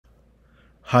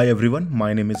Hi everyone,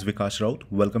 my name is Vikas Raut.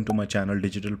 Welcome to my channel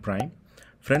Digital Prime.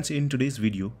 Friends, in today's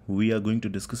video, we are going to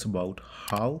discuss about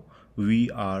how we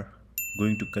are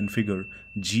going to configure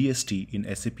GST in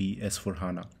SAP S4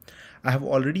 Hana. I have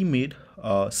already made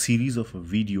a series of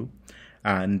video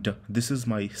and this is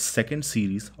my second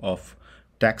series of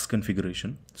tax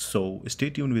configuration. So stay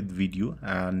tuned with video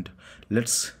and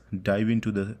let's dive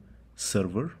into the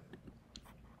server.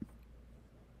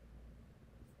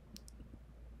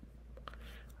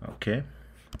 Okay.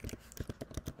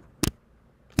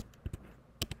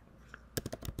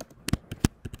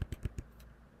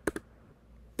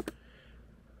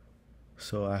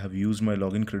 So I have used my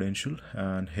login credential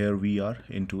and here we are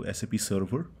into SAP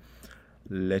server.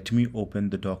 Let me open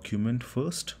the document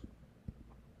first.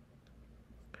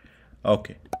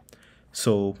 Okay.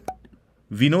 So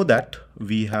we know that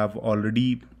we have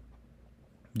already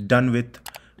done with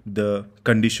the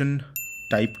condition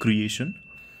type creation.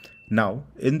 Now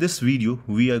in this video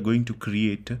we are going to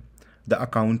create the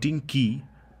accounting key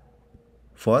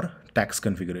for tax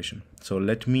configuration. So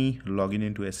let me log in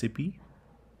into SAP.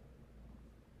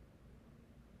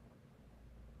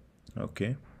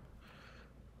 Okay,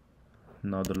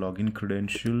 now the login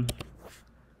credential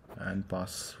and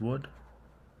password.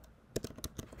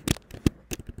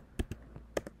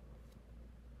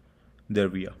 There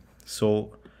we are.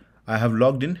 So I have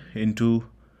logged in into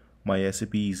my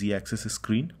SAP Easy Access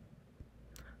screen.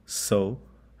 So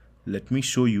let me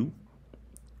show you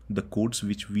the codes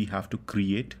which we have to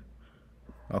create.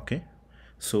 Okay,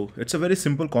 so it's a very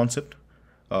simple concept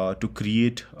to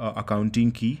create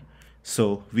accounting key.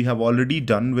 So we have already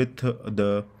done with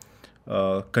the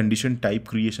condition type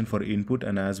creation for input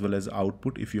and as well as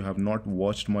output. If you have not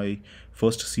watched my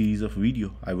first series of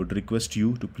video, I would request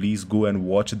you to please go and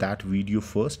watch that video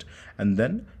first, and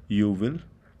then you will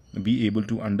be able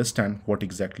to understand what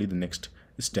exactly the next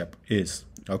step is.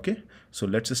 Okay, so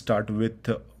let's start with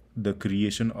the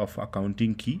creation of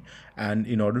accounting key. And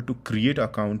in order to create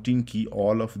accounting key,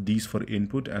 all of these for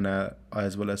input and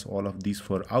as well as all of these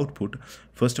for output,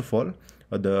 first of all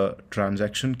the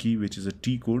transaction key, which is a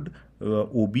T code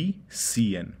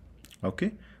OBCN.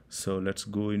 Okay, so let's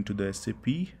go into the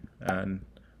SAP and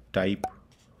type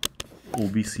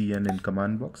OBCN in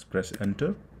command box, press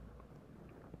enter.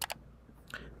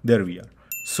 There we are.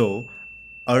 So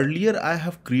earlier I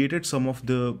have created some of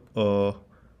the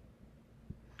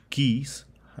keys.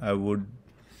 I would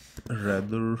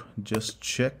rather just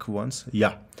check once.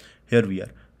 Yeah, here we are.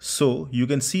 So you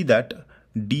can see that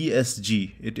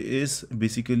DSG, it is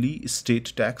basically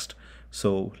state taxed.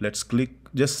 So let's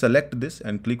just select this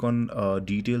and click on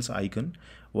details icon.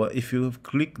 Well, if you have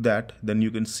clicked that, then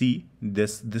you can see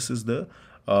this is the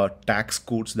tax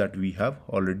codes that we have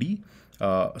already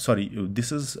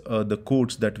this is the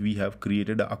codes that we have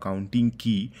created the accounting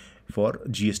key for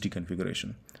GST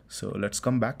configuration. So let's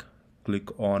come back,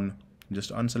 click on,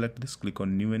 just unselect this, click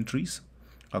on new entries.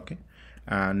 Okay,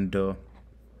 and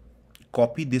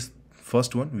copy this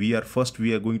first one. We are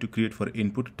going to create for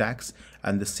input tax,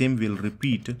 and the same will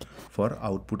repeat for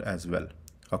output as well.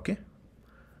 Okay,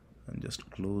 and just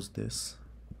close this.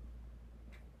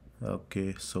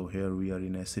 Okay, so here we are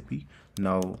in SAP.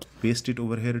 Now paste it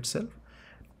over here itself.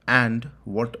 And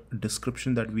what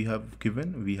description that we have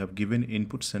given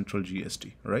input central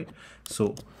GST, right?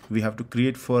 So we have to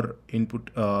create for input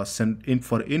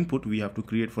for input we have to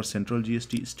create for central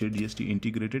GST, state GST,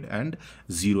 integrated, and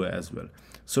zero as well.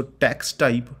 So tax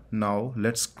type, now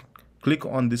let's click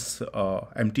on this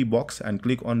empty box and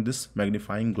click on this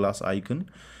magnifying glass icon.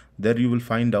 There you will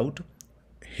find out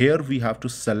here we have to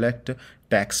select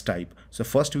tax type. So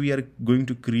first we are going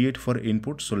to create for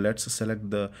input, so let's select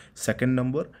the second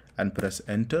number and press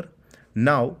enter.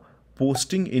 Now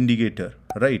posting indicator,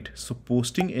 right? So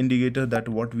posting indicator, that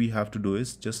what we have to do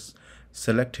is just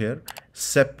select here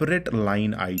separate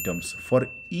line items. For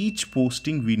each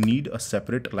posting we need a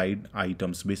separate line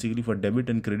items. Basically for debit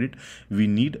and credit we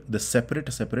need the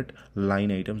separate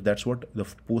line items. That's what the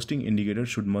posting indicator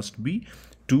must be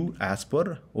to, as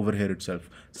per over here itself.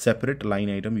 Separate line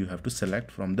item you have to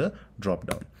select from the drop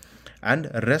down, and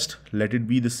rest let it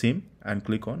be the same, and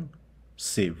click on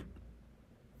save.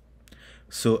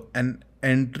 So an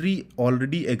entry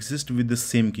already exists with the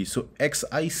same key. So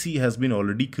XIC has been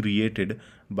already created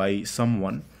by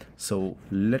someone. So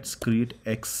let's create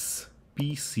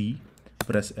XPC,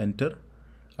 press enter.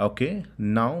 Okay,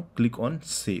 now click on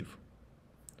save.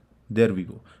 There we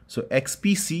go. So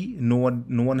XPC, no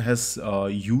one has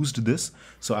used this,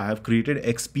 so I have created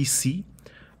XPC.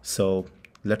 So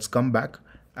let's come back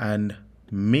and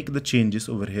make the changes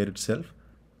over here itself,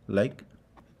 like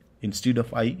instead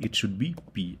of I it should be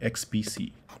P,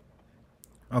 XPC.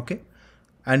 Okay,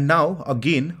 And now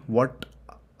again, what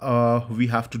we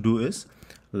have to do is,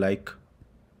 like,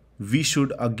 we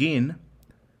should again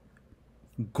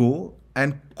go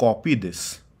and copy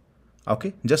this.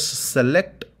 Okay, just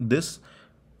select this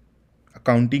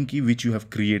accounting key which you have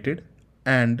created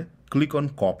and click on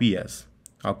copy as.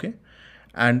 Okay,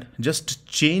 and just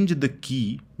change the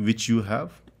key which you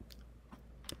have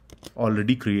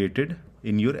already created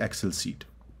in your Excel sheet.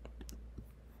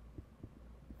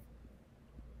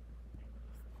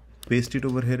 Paste it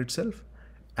over here itself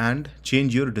and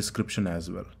change your description as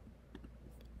well.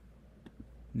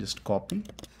 Just copy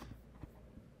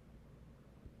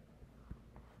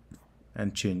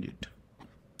and change it.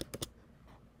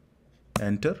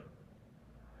 Enter.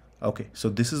 Okay, so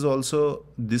this is also,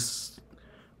 this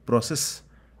process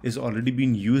is already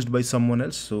being used by someone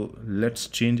else. So let's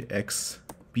change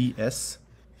XPS,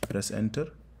 press enter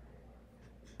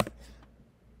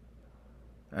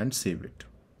and save it.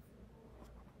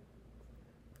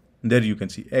 There you can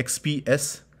see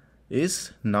XPS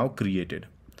is now created.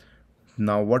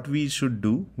 Now what we should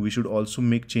do, we should also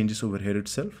make changes over here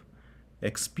itself.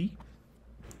 XP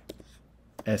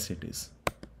as it is.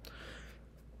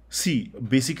 See,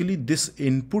 basically this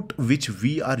input which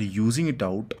we are using it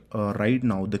out right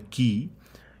now, the key,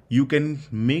 you can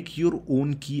make your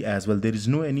own key as well. There is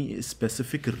no any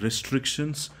specific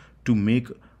restrictions to make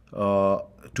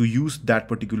to use that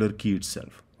particular key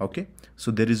itself. Okay,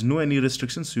 so there is no any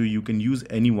restrictions, so you can use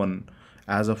any one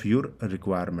as of your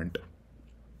requirement.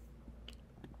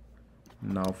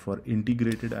 Now for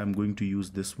integrated, I'm going to use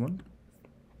this one.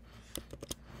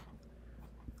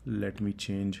 Let me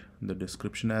change the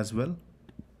description as well.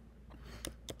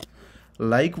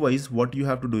 Likewise, what you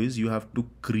have to do is you have to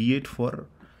create for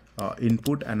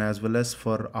input and as well as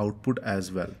for output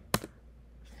as well.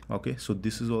 Okay, so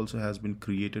this is also has been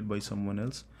created by someone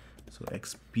else. So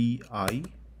XPI.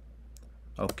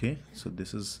 Okay, so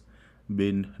this has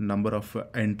been number of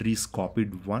entries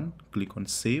copied 1. Click on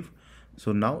save.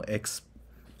 So now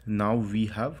now we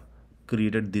have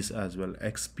created this as well.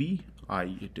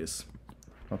 XPI it is.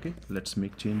 Okay, let's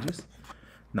make changes.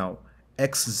 Now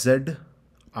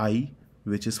XZI,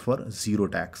 which is for zero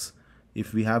tax.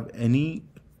 If we have any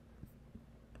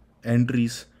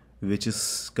entries which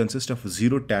is consist of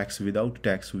zero tax, without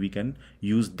tax, we can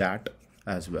use that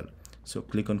as well. So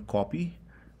click on copy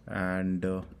and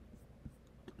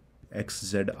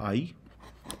XZI,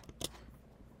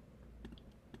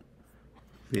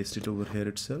 paste it over here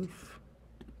itself,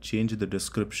 change the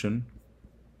description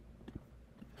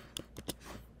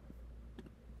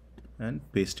and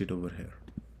paste it over here.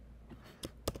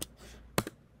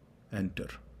 Enter.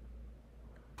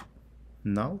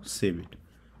 Now save it.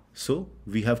 So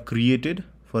we have created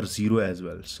for zero as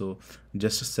well. So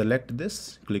just select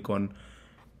this, click on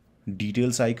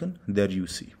details icon. There you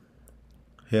see.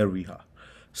 Here we are.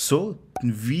 So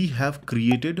we have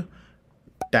created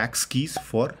tax keys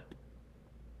for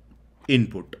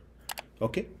input.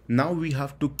 Okay. Now we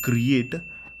have to create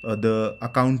the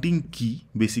accounting key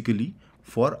basically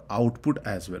for output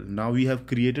as well. Now we have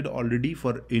created already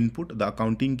for input. The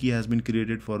accounting key has been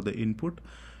created for the input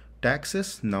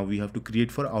taxes. Now we have to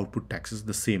create for output taxes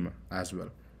the same as well.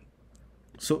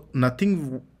 So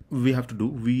nothing we have to do.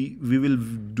 We will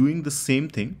doing the same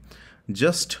thing.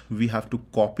 Just we have to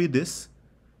copy this,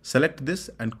 select this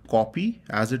and copy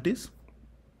as it is,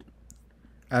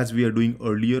 as we are doing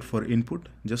earlier for input.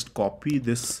 Just copy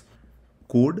this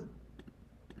code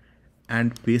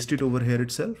and paste it over here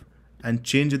itself and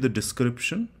change the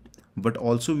description. But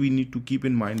also we need to keep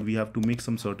in mind we have to make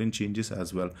some certain changes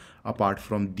as well apart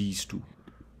from these two.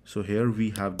 So here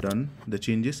we have done the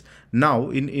changes. Now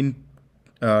in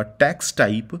tax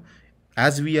type,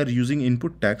 as we are using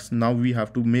input tax, now we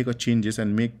have to make a changes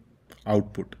and make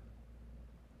output.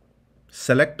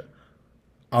 Select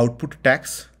output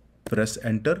tax, press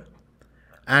enter,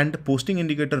 and posting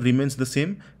indicator remains the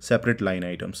same, separate line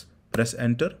items. Press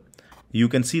enter. You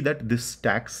can see that this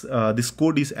tax, this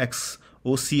code is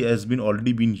XOC has been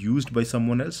already been used by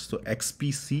someone else. So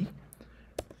XPC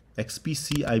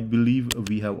I believe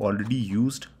we have already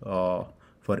used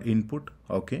for input.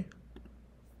 Okay.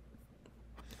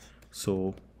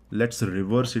 So let's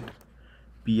reverse it.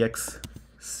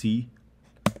 PXC,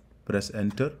 press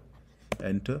enter,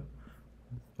 enter.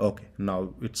 Okay,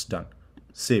 now it's done.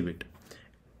 Save it.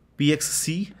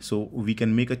 PXC, so we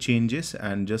can make a changes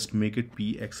and just make it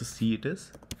PXC it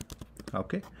is.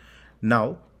 Okay.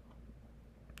 Now,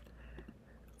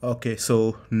 okay,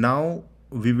 so now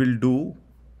we will do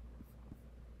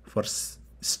for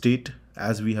state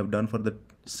as we have done for the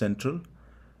central.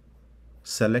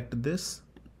 Select this,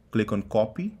 click on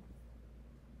copy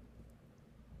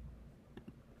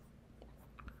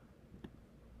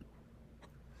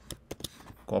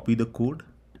copy the code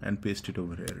and paste it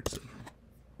over here itself.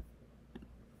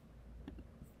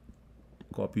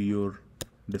 Copy your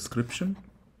description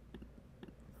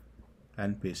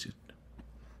and paste it.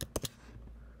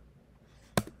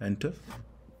 Enter.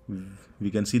 We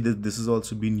can see that this is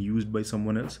also being used by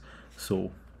someone else.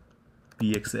 So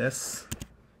PXS,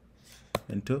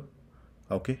 enter.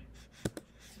 Okay,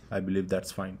 I believe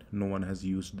that's fine. No one has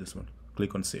used this one.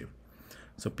 Click on save.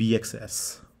 So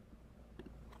PXS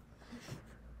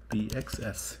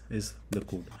is the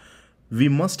code. We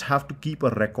must have to keep a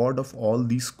record of all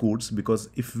these codes, because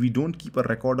if we don't keep a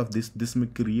record of this may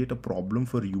create a problem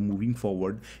for you moving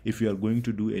forward if you are going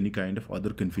to do any kind of other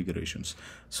configurations.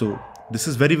 So this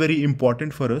is very, very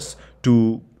important for us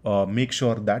to make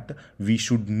sure that we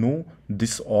should know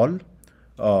this all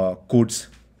codes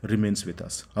remains with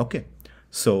us. Okay,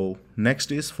 so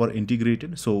next is for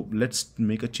integrated. So let's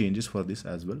make a changes for this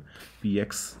as well.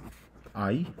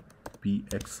 PXI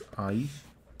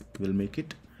will make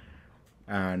it,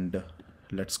 and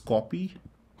let's copy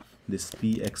this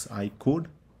PXI code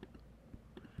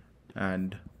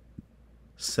and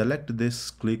select this,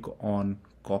 click on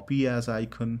copy as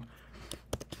icon,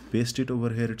 paste it over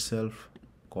here itself,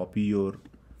 copy your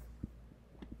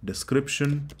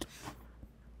description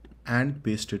and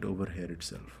paste it over here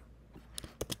itself.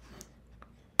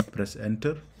 Press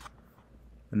enter.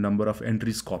 Number of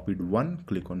entries copied 1,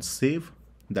 click on save.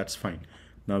 That's fine.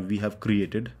 Now we have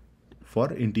created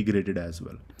for integrated as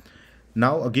well.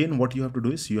 Now again, what you have to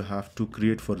do is you have to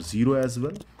create for 0 as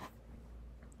well.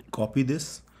 Copy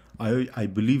this. I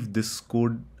believe this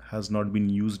code has not been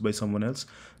used by someone else.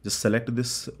 Just select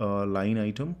this line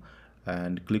item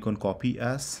and click on copy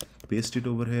as, paste it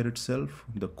over here itself,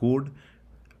 the code,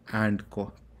 and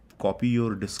copy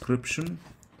your description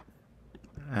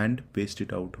and paste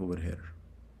it out over here.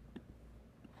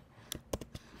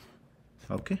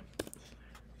 Okay,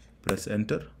 press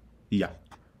enter. Yeah,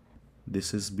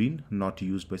 this has been not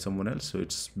used by someone else, so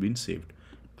it's been saved.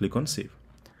 Click on save.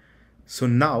 So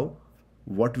now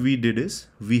what we did is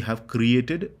we have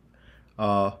created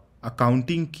a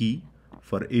accounting key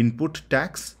for input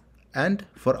tax and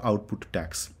for output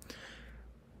tax.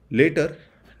 Later,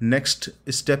 next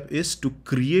step is to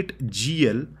create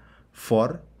GL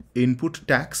for input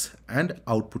tax and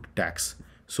output tax.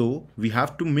 So we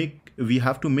have to make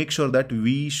sure that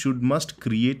we must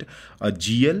create a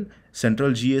GL,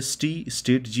 central GST,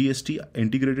 state GST,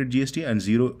 integrated GST, and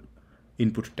 0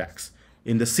 input tax.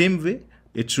 In the same way,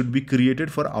 it should be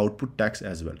created for output tax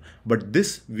as well. But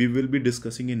this we will be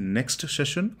discussing in next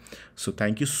session. So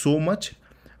thank you so much.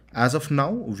 As of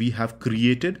now, we have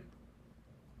created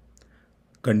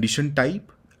condition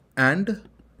type and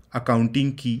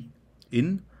accounting key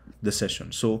in the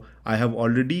session. So I have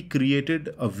already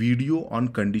created a video on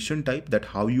condition type, that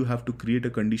how you have to create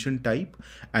a condition type,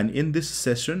 and in this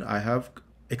session I have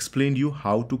explained you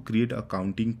how to create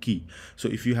accounting key. So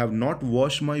if you have not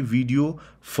watched my video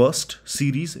first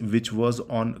series, which was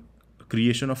on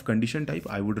creation of condition type,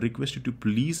 I would request you to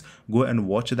please go and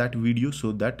watch that video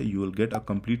so that you will get a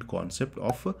complete concept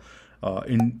of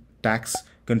in tax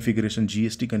configuration,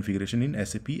 GST configuration in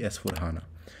SAP S4 Hana.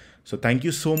 So thank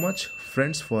you so much,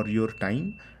 friends, for your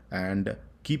time, and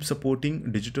keep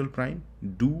supporting Digital Prime.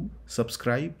 Do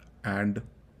subscribe and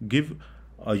give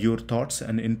your thoughts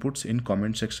and inputs in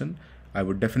comment section. I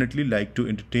would definitely like to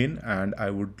entertain, and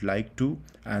I would like to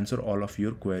answer all of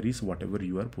your queries, whatever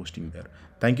you are posting there.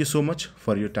 Thank you so much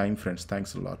for your time, friends.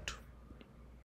 Thanks a lot.